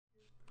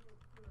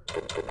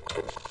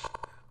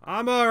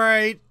I'm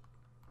alright.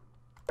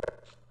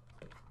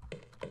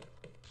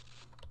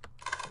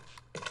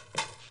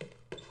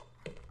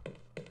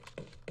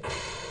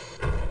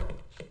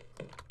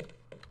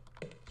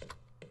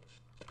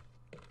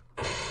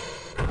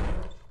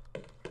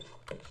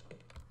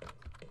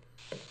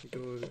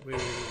 Wait.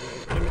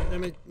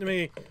 Let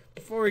me,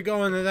 before we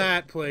go into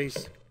that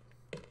place.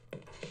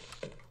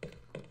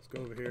 Let's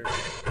go over here.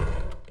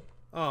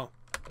 Oh.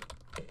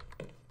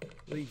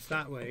 Leads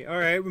that way.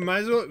 Alright, we might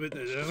as well.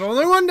 There's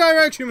only one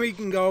direction we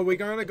can go. We're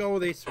gonna go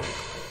this way.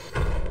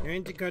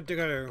 Ain't it good to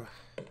go?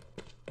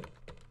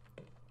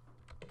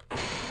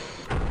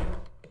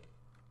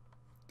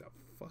 The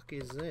fuck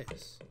is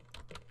this?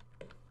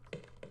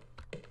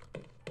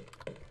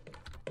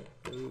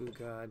 Oh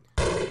god.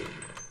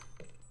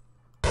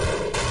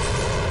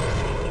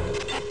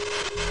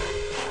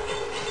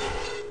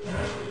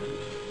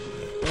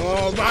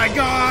 Oh my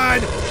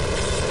god!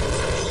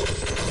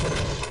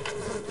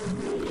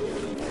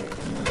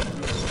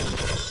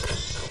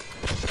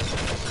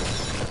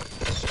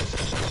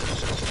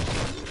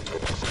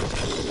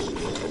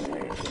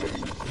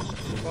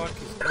 What is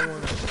going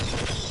on?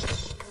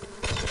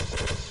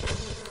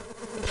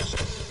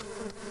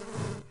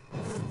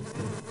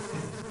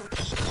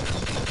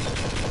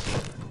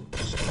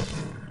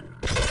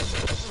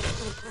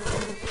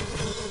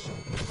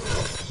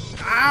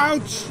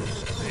 Ouch!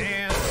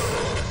 Man.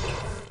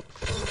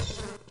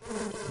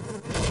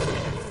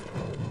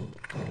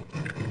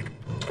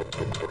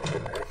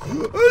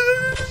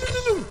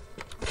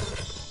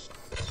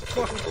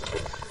 Fuck.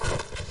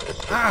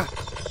 Ah!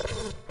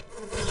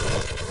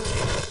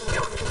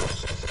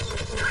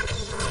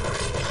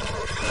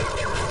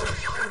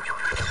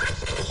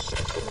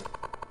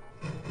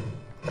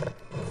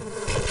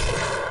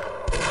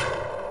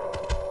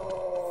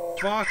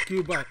 Fuck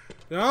you, but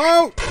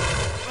no!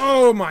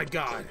 Oh my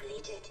god!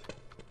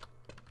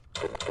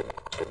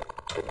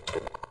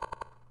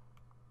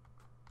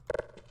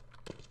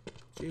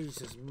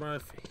 Jesus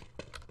Murphy!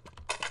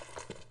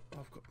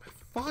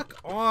 Fuck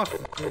off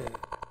with this!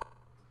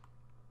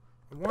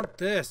 I want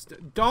this.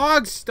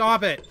 Dogs,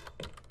 stop it!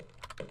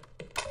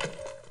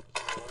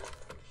 15%.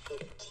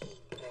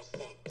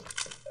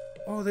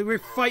 Oh, they were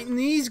fighting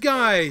these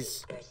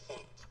guys!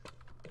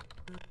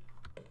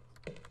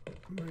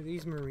 Who are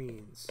these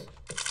Marines?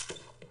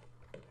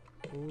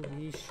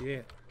 Holy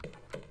shit.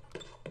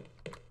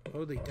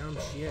 Holy dumb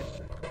shit.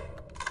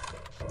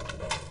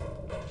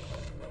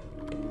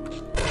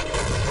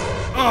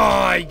 Oh,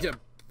 I just...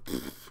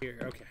 Here,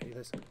 okay,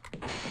 listen.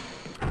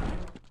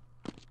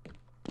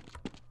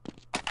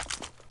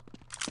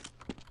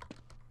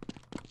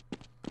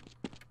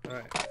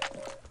 Alright.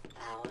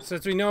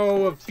 Since we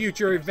know of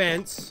future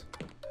events,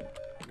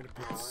 I'm gonna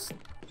put this...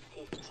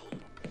 55%.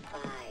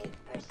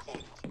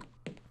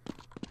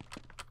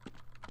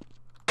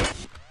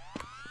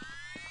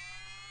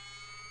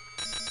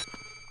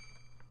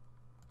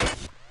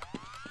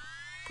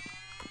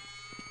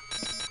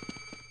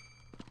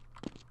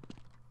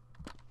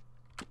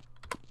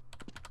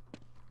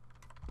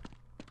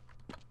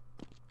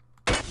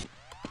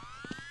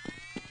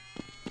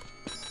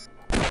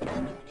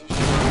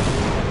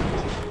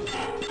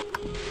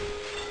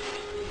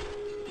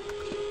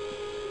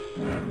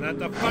 Let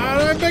the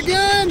fire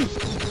begin!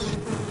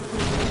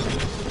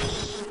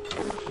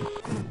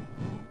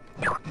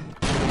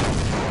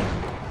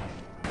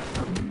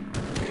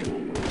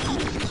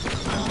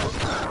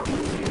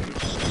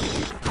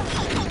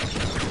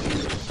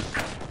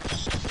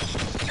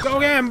 Go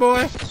again,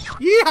 boy!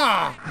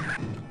 Yeehaw!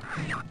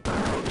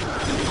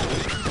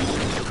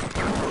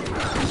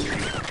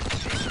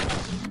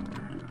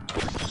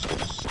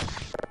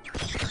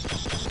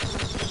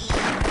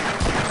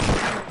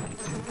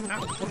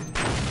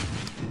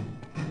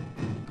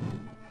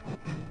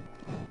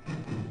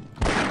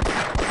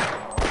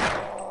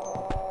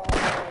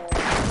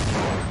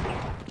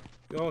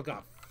 Y'all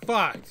got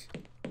fucked.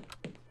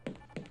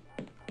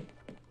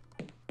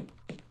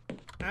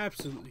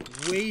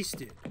 Absolutely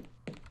wasted.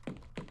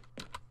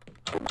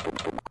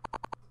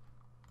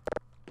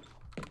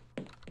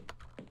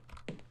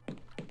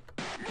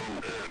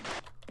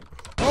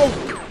 Oh!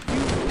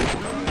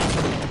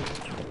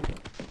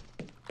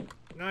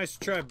 Nice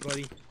try,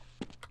 buddy.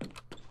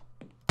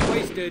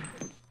 Wasted.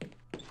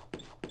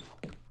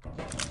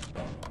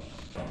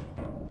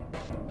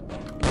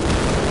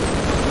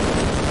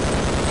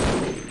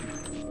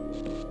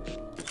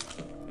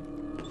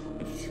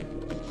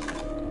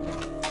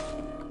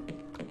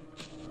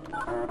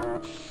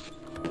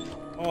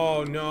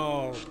 Oh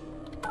no.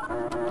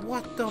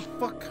 What the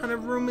fuck kind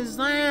of room is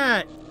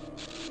that?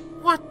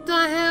 What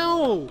the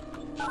hell?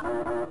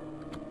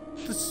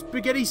 The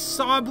spaghetti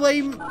saw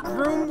blade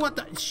room? What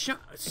the? Shut.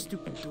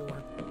 Stupid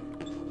door.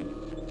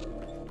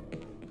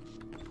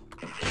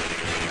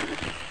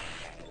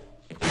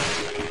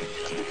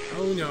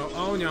 Oh no.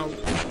 Oh no.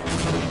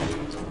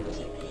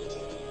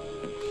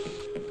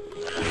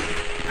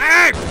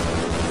 Ah!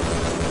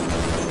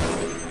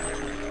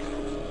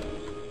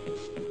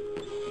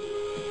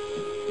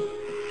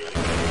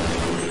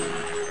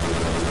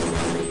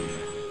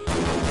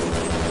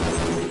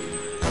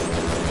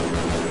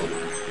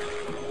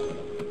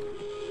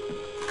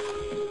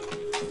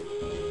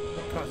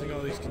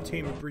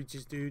 armor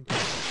breaches, dude.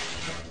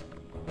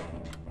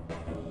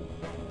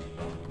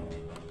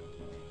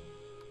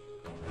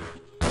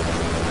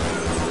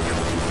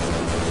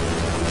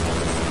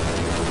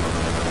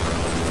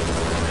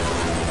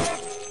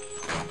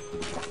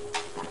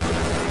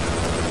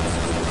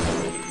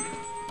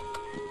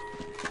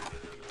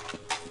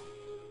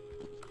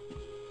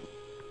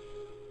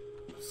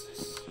 What's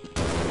this?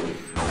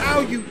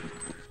 Ow, you!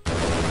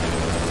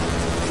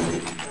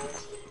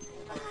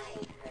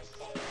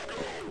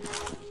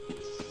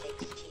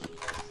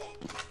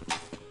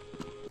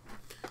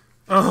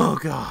 Oh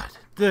god,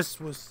 this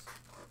was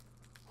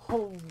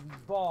holy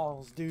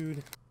balls,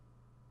 dude.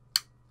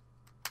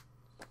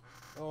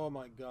 Oh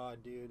my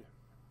god, dude.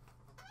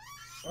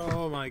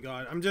 Oh my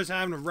god, I'm just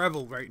having a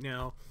revel right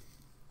now.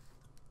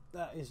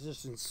 That is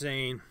just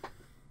insane.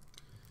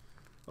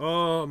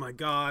 Oh my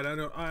god, I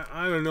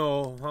don't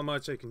know how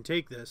much I can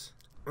take this.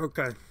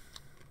 Okay.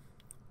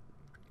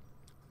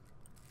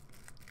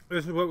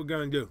 This is what we're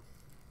gonna do.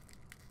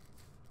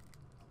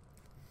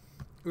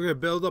 We're gonna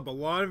build up a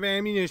lot of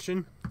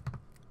ammunition.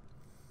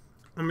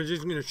 I'm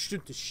just gonna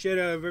shoot the shit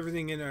out of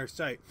everything in our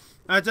sight.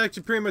 That's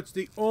actually pretty much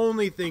the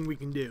only thing we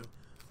can do.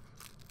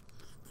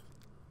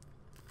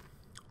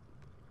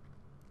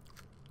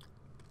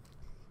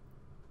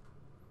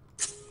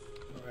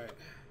 Alright.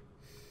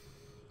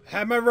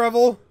 Have my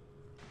revel.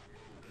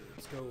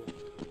 Let's go.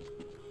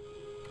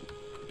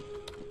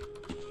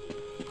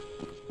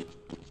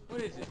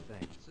 What is this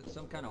thing? Is it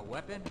some kind of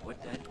weapon? Put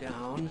that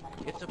down.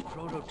 It's a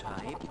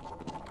prototype.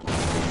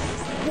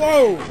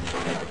 Whoa!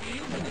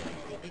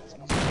 It's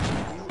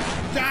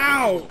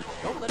Ow!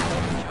 Don't let it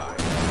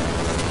overcharge.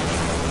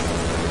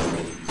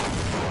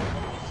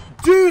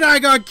 Dude, I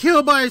got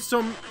killed by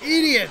some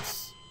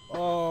idiots!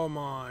 Oh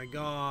my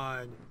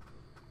god.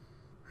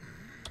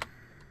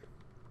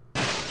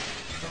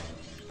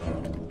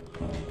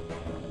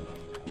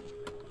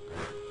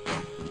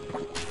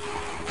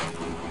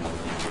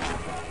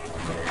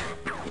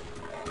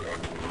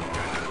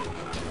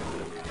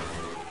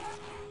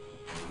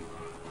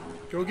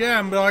 Go get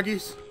him,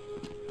 doggies.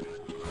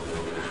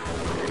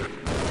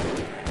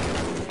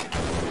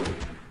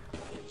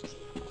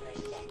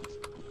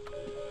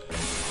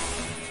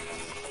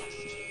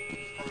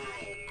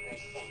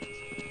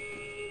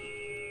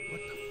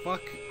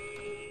 Fuck.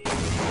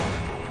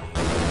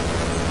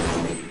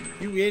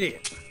 You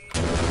idiot.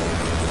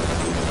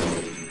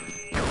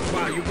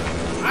 Wow, you...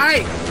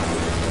 Aye!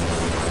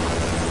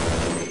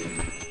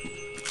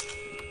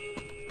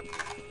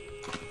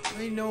 I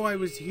didn't know I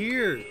was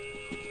here.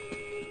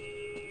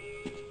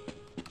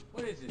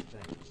 What is this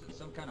thing? Is it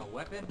some kind of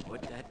weapon?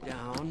 Put that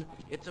down.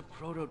 It's a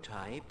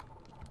prototype.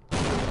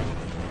 Man,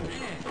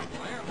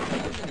 why aren't we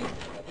using it?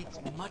 It's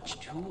much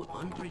too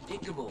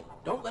unpredictable.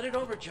 Don't let it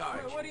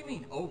overcharge. What do you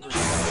mean, over?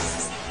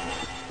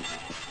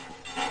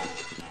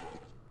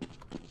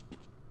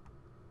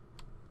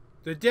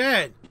 They're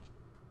dead.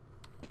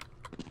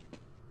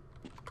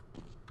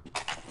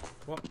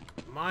 Well,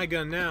 my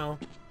gun now.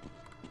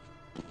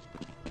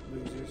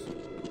 Losers.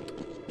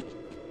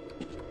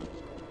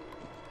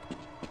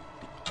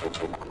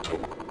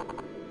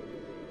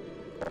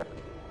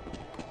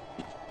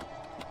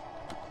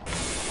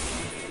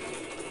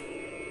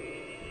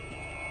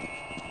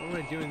 What am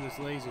I doing this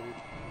laser?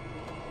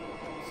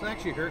 Does this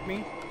actually hurt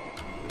me?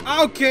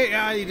 Okay,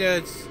 yeah, he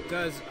does.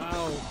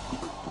 Ow.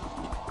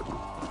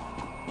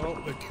 Oh,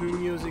 the cool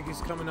music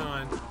is coming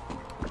on.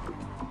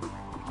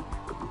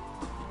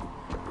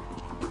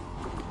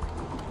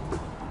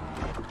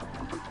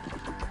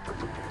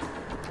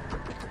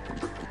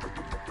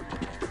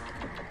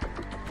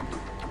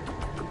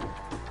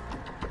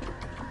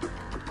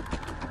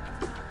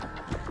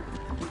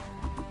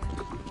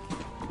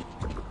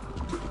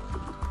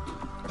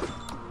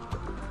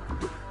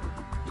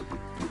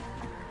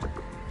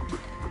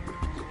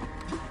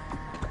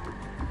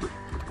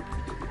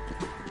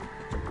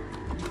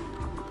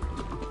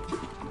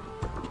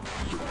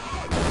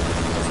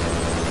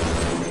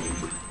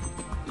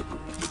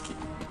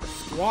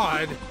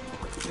 Squad?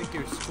 I think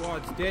your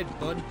squad's dead,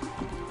 bud.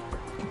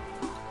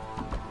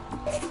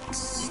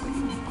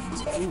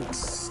 Ooh.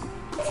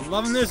 I'm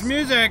loving this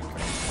music!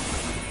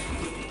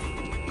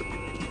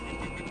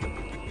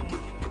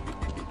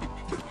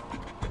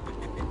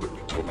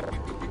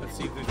 Let's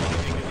see if there's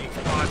anything in these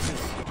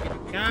boxes.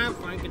 God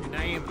fucking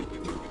damn it.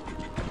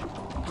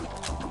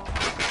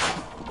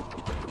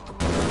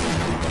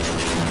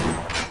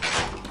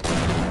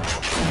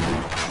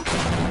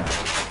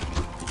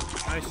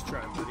 Nice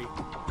try, buddy.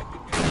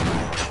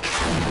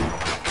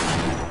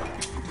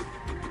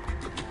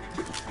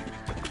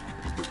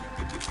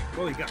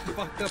 Oh, he got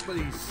fucked up with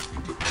these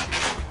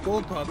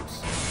gold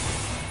pups.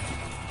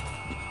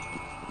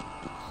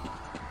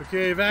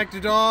 Okay, I've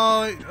acted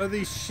all of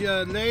these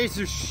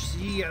laser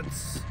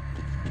sheets.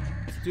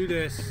 Let's do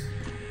this.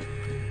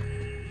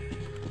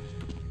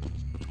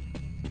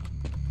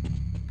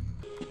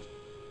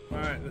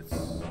 Alright,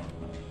 let's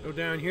go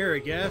down here, I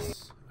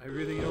guess. I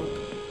really don't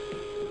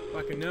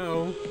fucking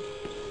know.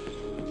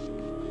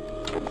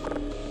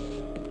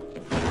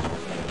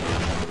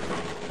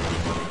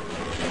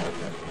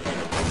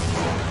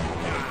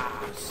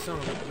 son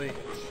of a bitch.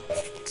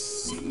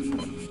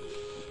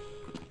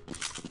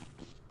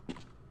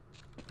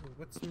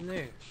 What's in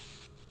there?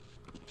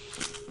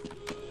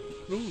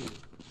 Ooh.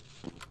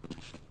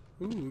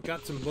 Ooh, we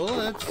got some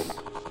bullets.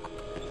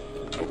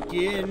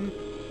 Again.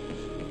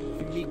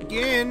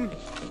 Begin.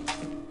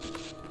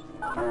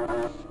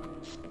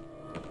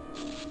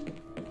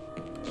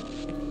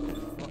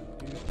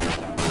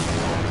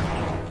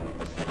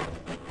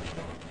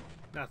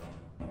 Nothing.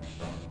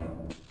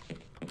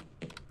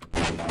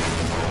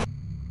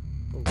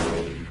 Oh.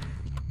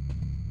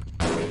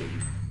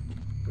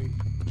 Wait.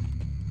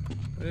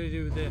 What do I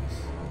do with this?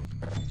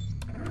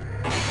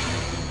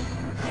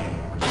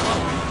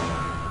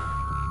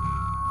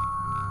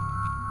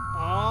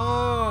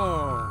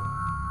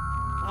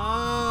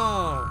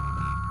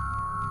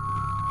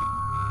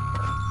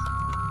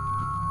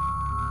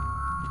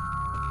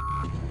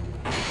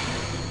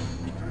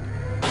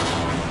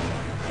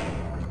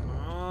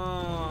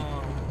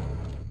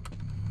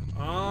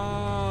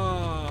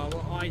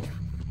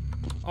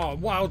 Oh,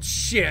 wild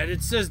shit.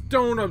 It says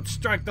don't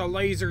obstruct the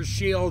laser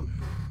shield.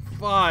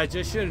 Fudge,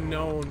 I should have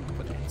known.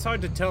 But it's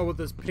hard to tell with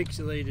this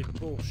pixelated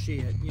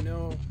bullshit, you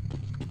know?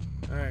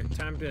 Alright,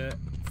 time to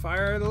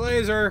fire the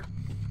laser.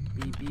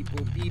 Beep, beep,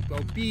 boop, beep, oh,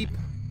 beep.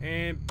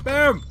 And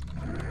boom!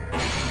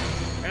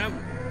 Come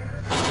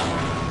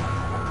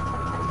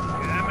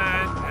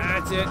on,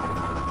 that's it.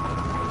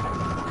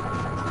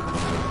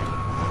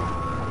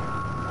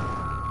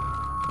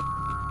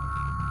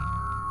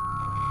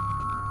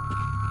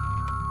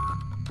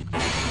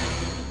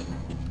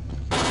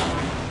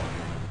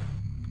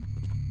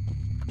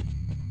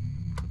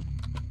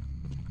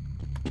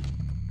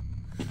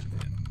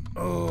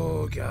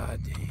 Oh, god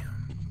damn.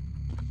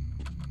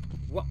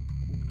 What?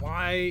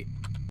 Why?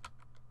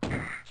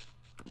 God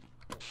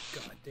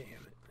damn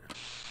it.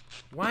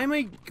 Why am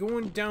I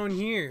going down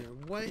here?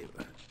 What?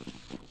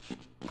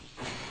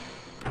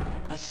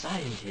 A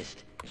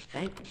scientist.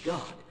 Thank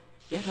God.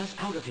 Get us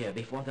out of here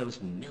before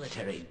those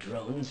military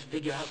drones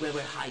figure out where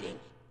we're hiding.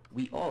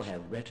 We all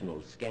have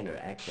retinal scanner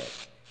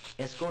access.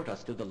 Escort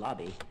us to the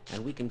lobby,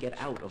 and we can get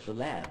out of the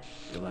lab.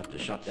 You'll have to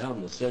shut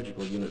down the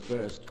surgical unit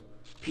first.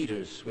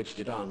 Peters switched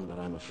it on, but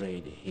I'm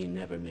afraid he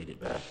never made it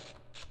back.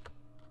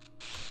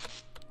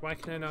 Why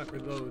can I not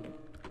reload?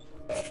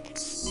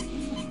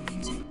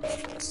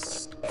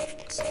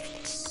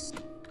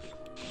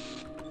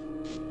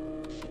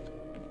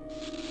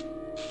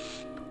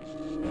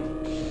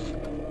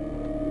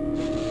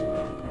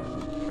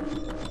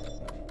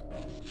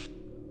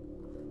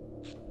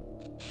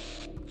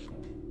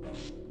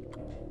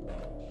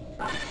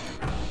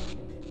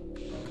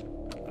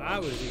 That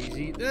was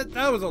easy.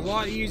 That was a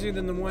lot easier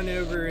than the one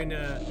over in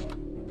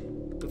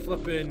the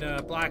flippin'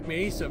 Black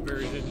Mesa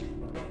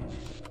version.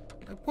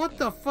 Like, what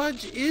the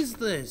fudge is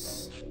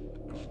this?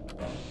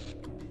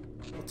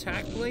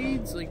 Attack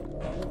blades? Like,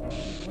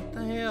 what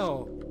the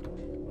hell?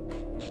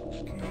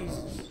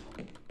 Jesus.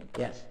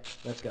 Yes,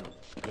 let's go.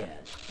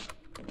 Yes.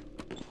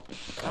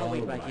 I'll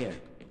wait right here.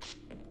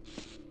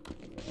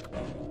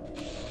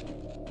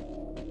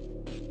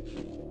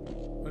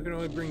 I can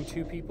only bring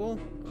 2 people?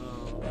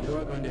 You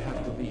are going to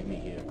have to leave me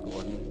here,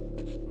 Gordon.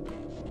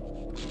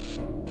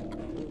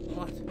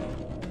 What?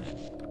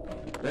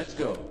 Let's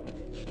go.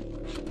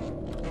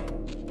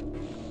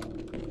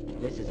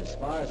 This is as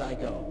far as I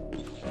go.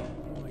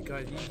 Oh my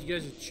god, you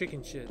guys are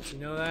chicken shits, you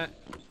know that?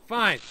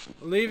 Fine,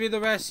 I'll leave you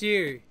the rest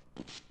here.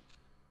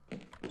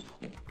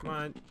 Come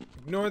on,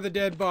 ignore the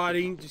dead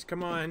body, just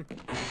come on.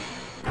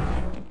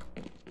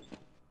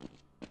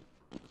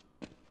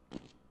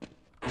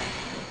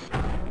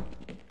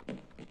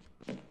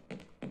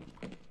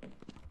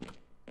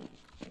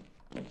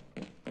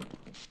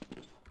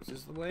 Is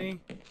this the way?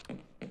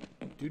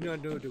 Do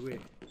not know the way.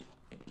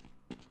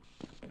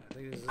 I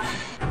think this is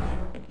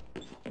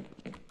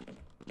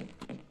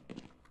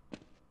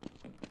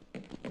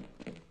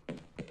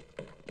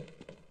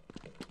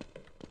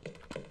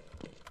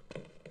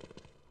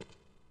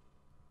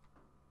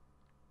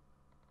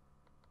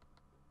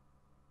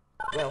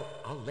Well,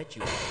 I'll let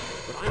you know,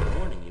 but I'm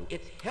warning you,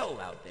 it's hell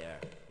out there.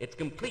 It's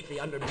completely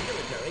under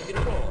military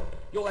control.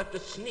 You'll have to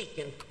sneak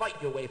and fight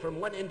your way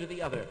from one end to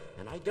the other,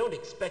 and I don't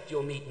expect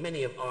you'll meet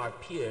many of our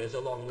peers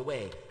along the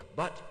way.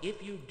 But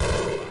if you do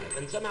survive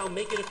and somehow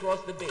make it across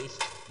the base,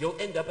 you'll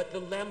end up at the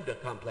Lambda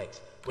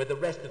complex, where the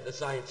rest of the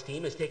science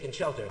team has taken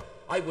shelter.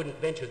 I wouldn't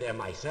venture there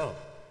myself,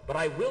 but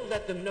I will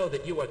let them know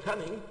that you are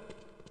coming.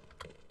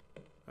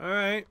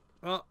 alright.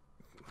 Well,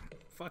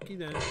 fuck you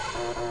then.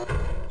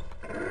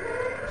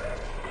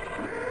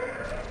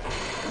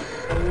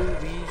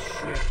 Holy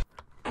shit.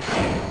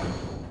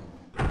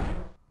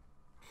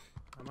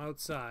 I'm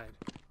outside.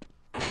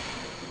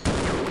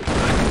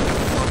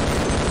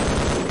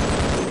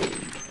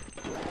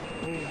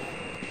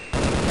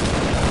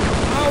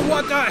 Oh,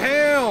 what the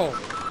hell?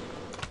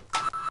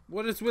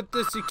 What is with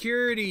the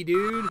security,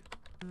 dude?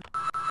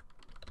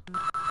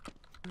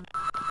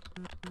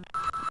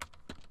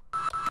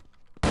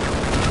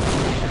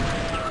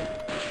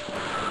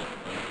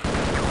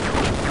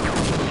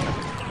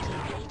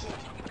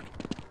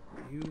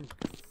 You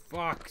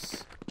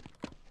fucks.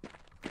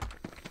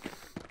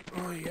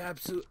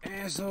 absolute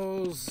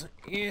assholes.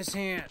 Ass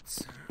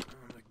hats. Oh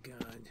my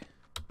god.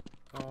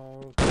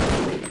 Oh.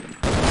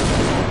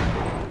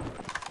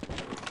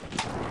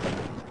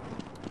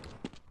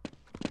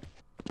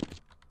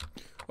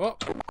 Oh,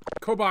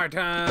 crowbar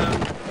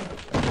time.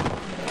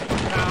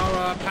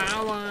 Power,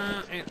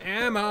 power, and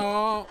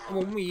ammo.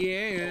 Oh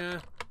yeah.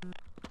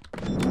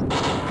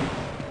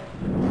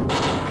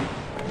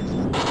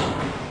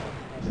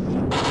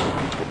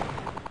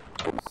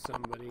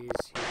 Somebody's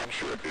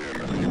here.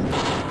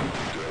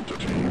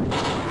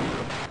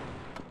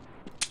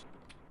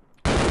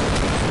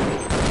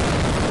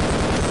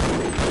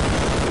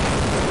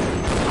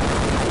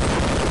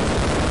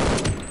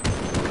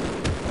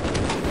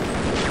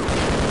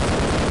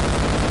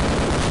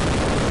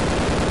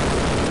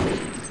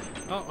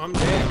 Oh, I'm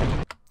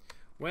dead.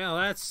 Well,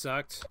 that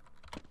sucked.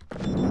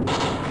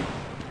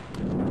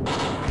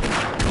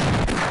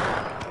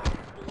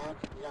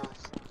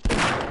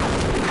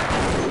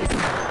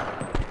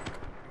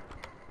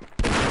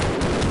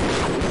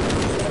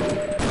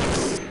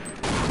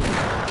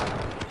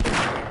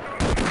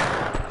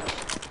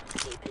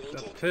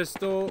 The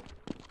pistol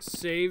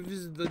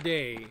saves the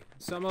day.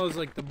 Somehow it's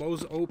like the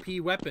most OP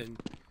weapon.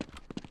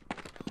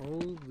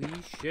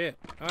 Holy shit.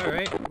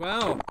 Alright,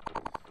 well,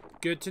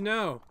 good to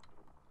know.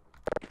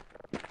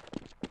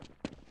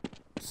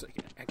 It's like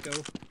an echo.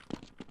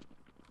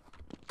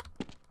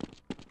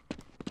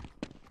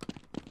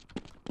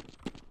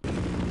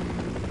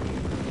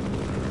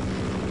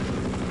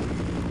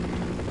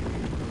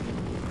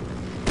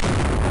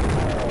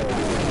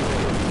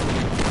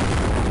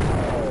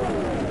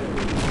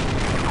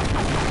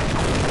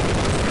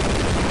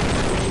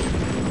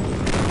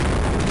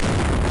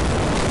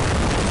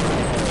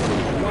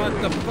 What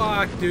the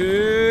fuck,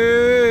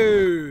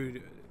 dude?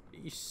 Are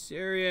you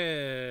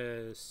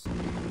serious?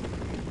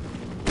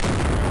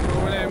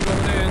 I'm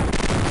going in.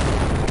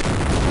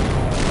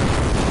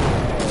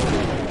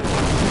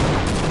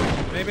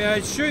 Maybe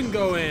I shouldn't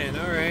go in.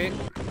 Alright.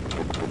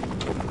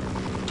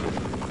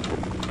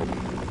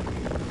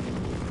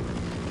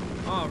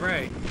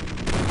 Alright.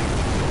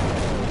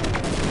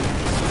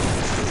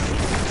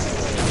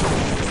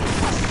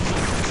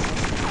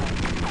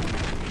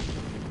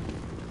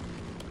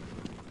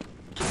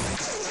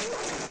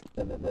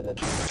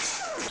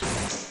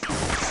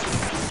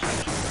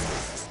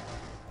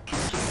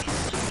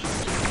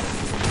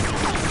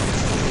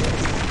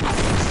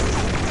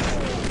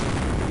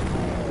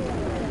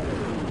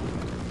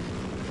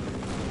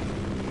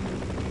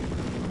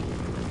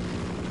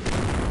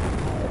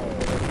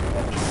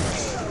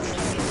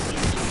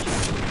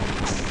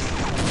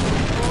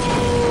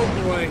 Oh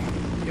boy.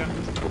 Yeah.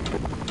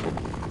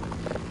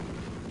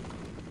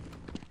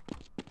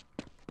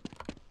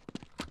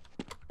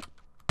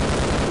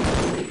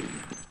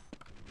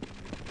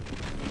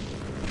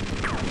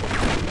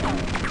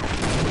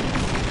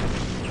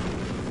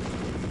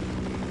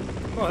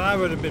 Oh, that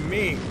would have been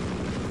me.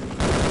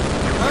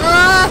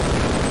 Ah!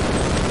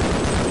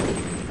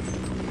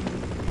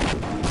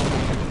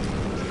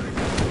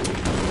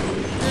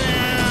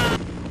 Yeah.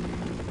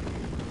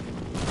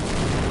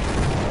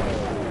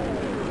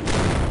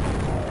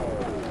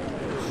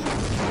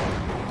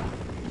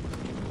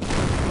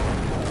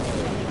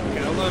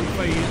 Okay, I'll let him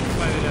fight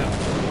it out.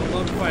 I'll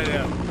let him fight it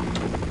out.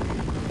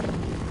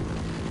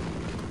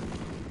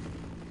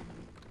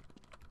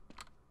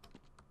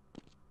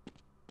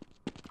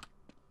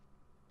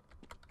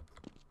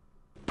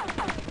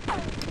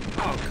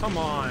 Oh, come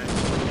on.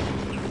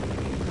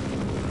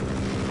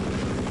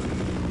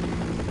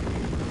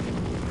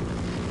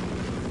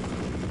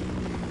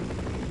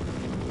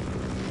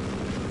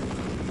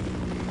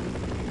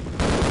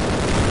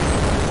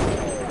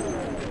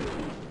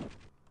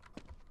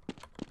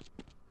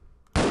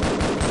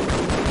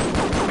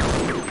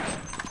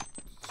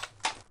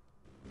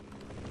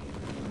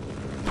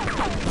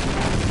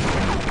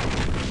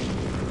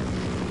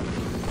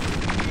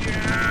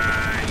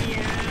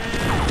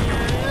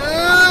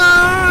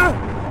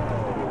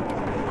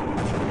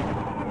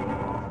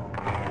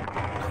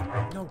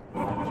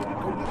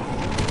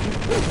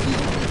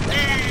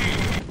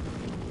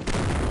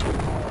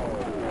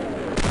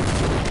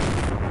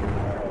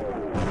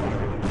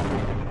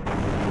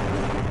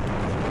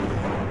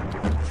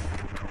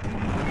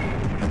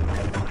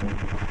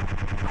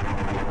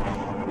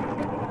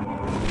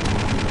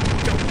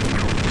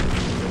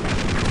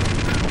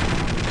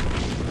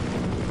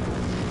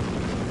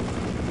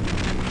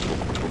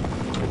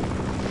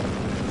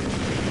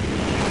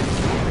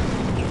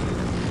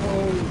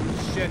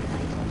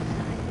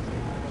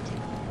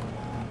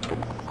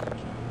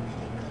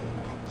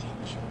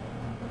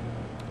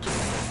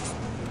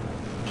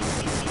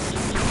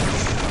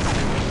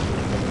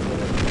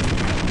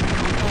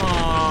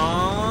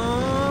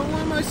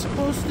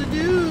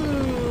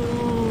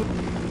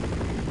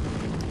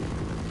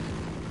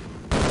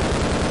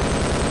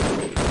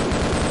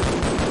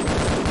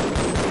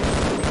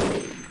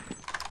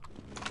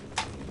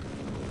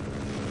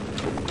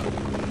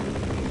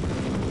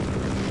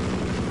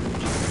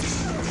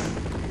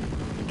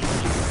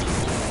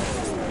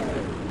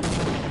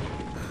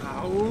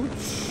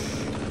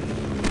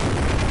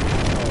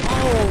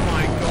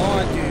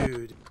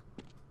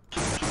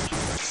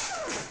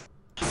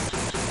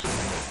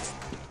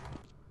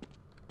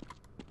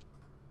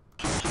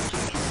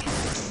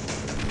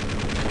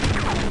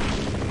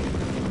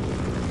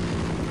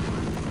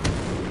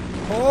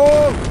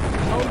 Oh!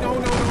 No, no, no,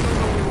 no,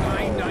 no, no.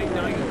 Nine, nine,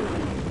 nine.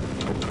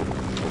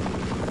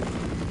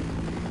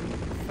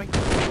 Fight.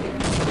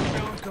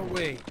 No, go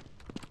away.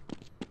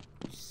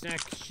 You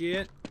sack of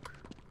shit.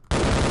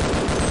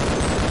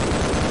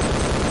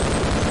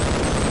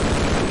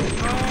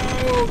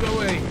 Oh, go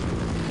away.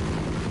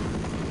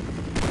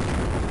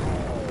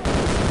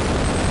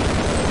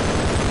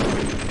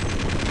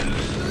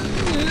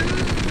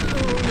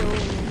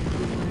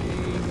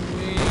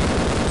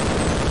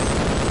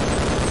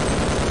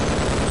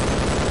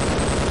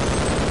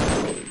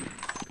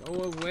 Go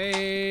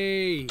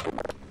away.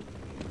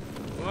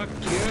 Fuck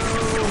you.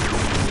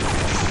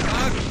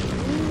 Fuck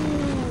you.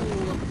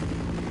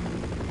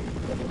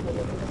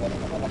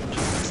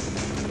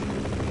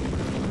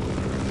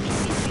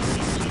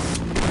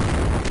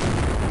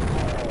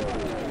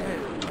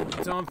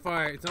 It's on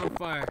fire. It's on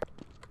fire.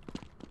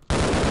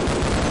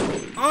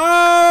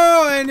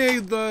 Oh, and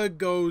it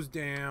goes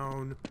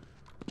down.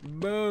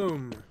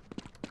 Boom.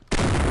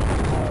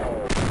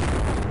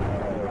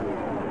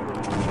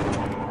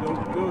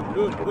 Go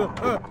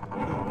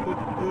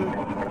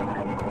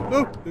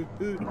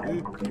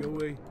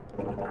away.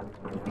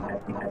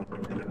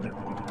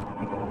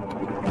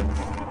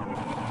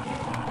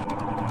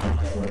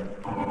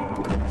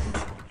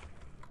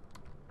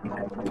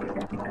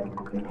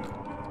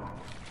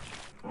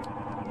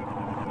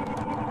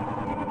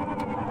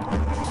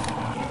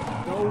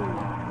 No,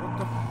 what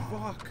the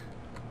fuck?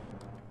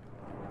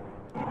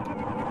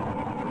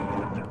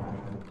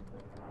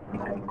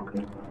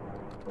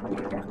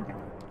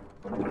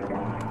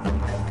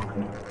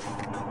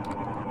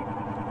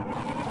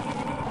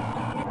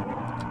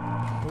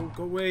 Oh,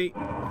 go away.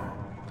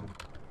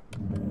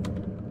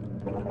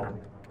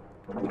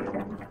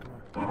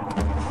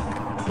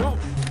 No!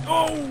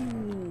 Oh!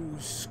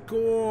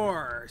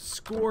 Score!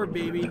 Score,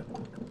 baby!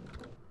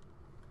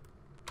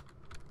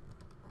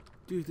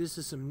 Dude, this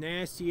is some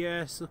nasty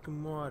ass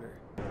looking water.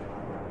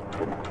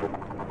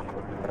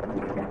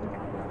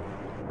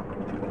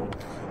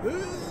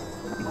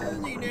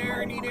 Need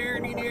air, need air,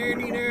 need air,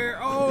 need air.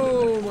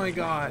 Oh my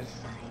god.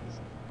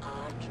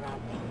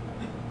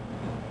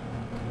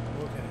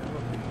 Okay,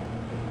 okay.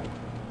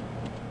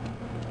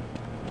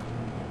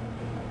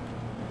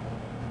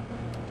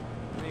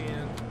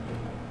 Man.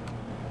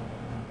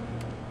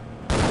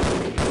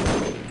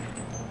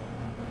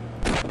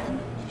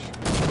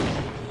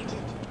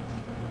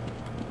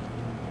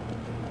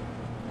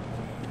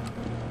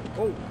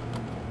 Oh!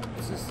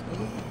 Is this...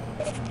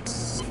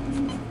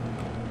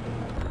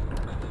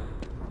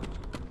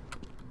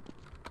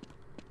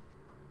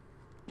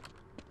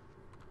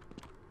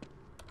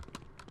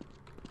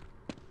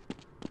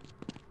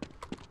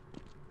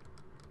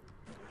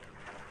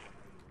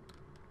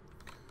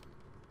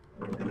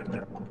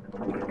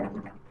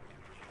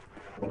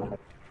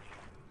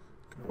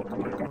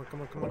 Come on,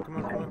 come on, come on, come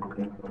on, come on.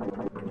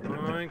 Come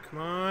on, come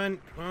on,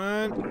 come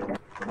on.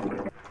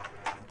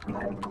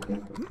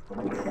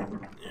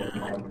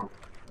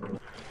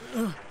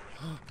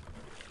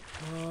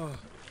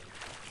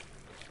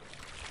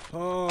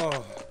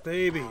 Oh,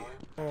 baby.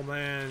 Oh,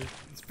 man.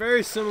 It's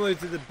very similar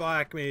to the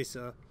Black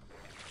Mesa.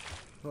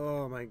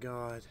 Oh, my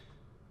God.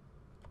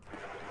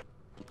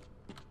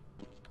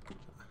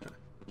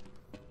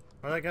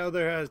 I like how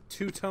there has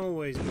two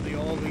tunnelways, but they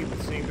all lead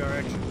the same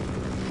direction.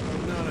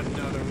 Oh, not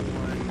another one.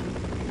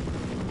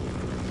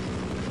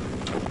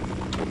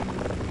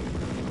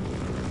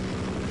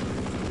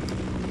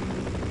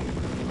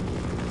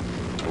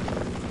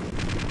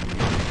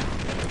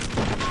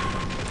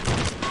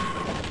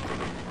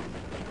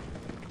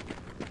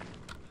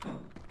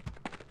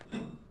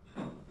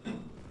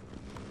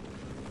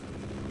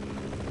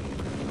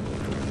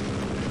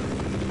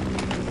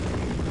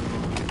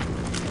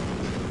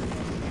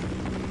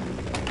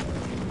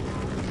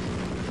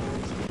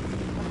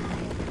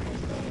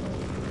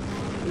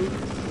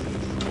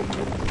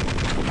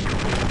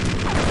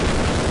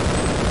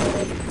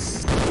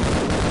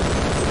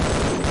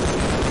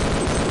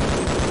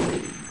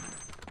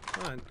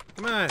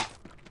 Come on.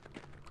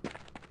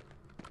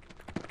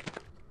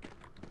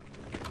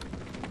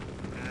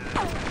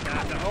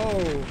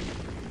 Oh.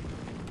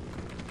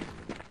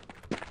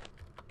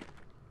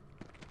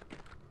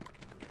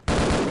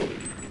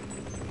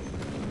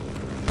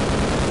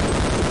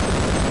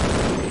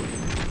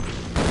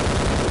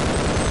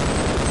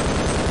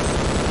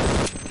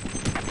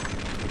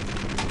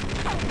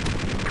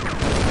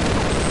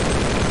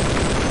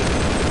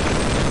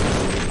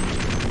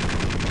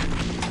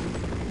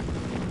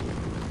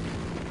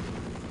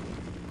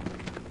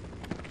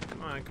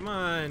 Come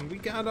on, we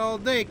got all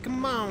day,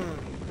 come on.